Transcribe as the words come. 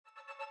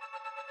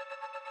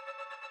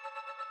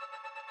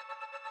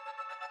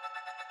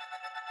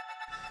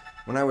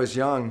When I was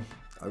young,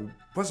 I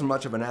wasn't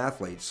much of an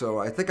athlete, so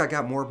I think I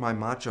got more of my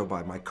macho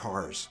by my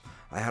cars.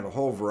 I had a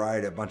whole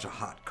variety, a bunch of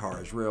hot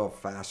cars, real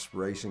fast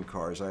racing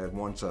cars. I had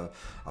once a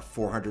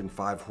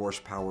 405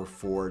 horsepower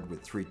Ford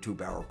with 3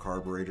 two-barrel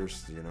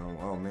carburetors, you know,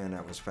 oh man,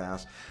 that was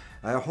fast.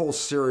 I had a whole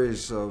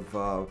series of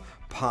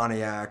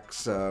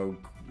Pontiacs,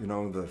 you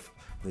know, the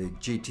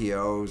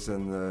GTOs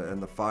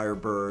and the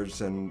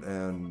Firebirds,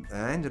 and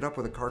I ended up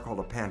with a car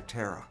called a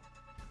Pantera,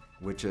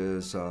 which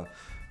is a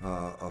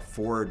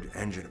Ford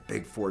engine, a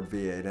big Ford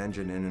V8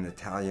 engine in an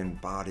Italian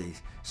body,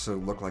 so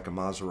it looked like a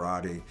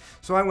Maserati.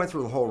 So I went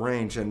through the whole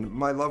range, and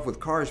my love with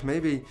cars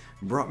maybe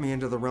brought me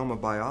into the realm of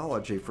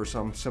biology for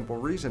some simple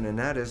reason, and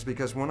that is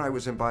because when I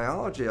was in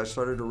biology, I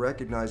started to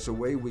recognize the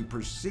way we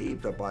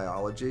perceived a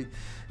biology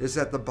is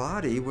that the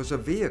body was a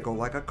vehicle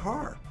like a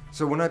car.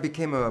 So when I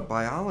became a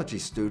biology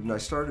student, I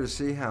started to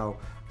see how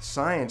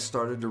science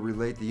started to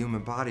relate the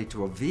human body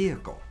to a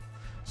vehicle,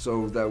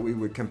 so that we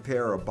would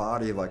compare a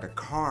body like a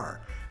car,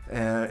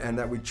 and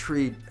that we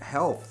treat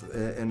health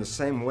in the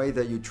same way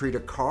that you treat a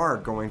car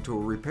going to a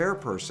repair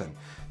person,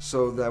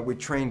 so that we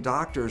train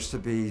doctors to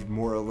be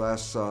more or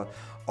less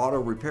auto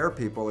repair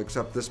people,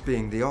 except this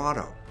being the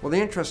auto. Well,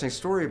 the interesting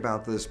story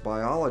about this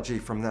biology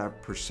from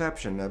that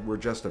perception that we're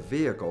just a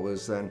vehicle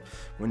is then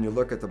when you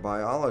look at the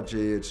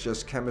biology, it's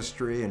just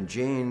chemistry and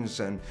genes,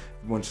 and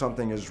when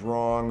something is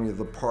wrong,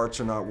 the parts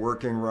are not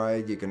working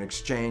right, you can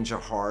exchange a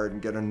heart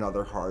and get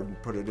another heart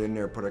and put it in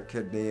there, put a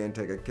kidney in,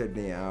 take a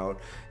kidney out.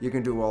 You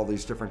can do all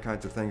these different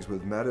kinds of things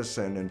with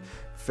medicine and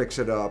fix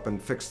it up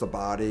and fix the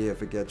body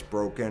if it gets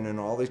broken and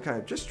all these kinds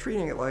of, just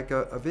treating it like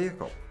a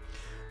vehicle.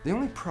 The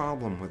only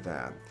problem with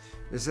that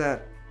is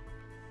that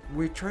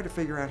we try to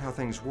figure out how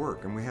things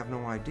work and we have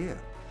no idea.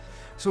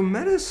 So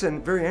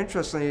medicine, very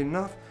interestingly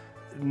enough,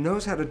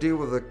 knows how to deal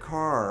with a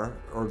car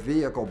or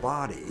vehicle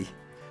body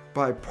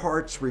by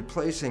parts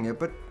replacing it,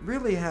 but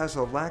really has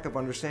a lack of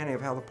understanding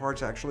of how the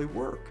parts actually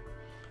work.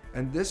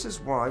 And this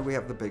is why we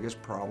have the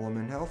biggest problem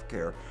in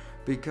healthcare,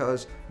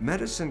 because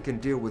medicine can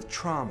deal with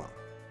trauma,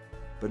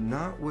 but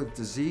not with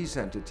disease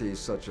entities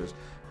such as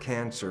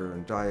cancer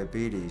and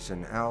diabetes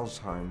and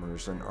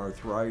Alzheimer's and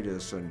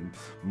arthritis and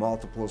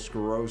multiple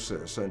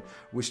sclerosis. And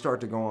we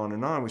start to go on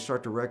and on. We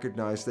start to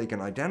recognize they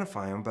can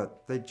identify them,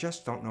 but they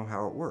just don't know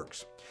how it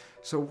works.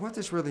 So what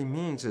this really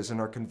means is in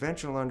our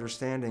conventional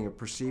understanding of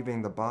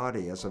perceiving the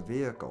body as a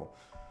vehicle,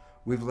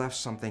 we've left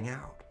something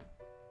out.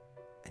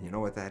 And you know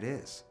what that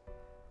is?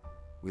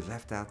 We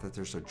left out that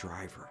there's a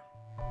driver.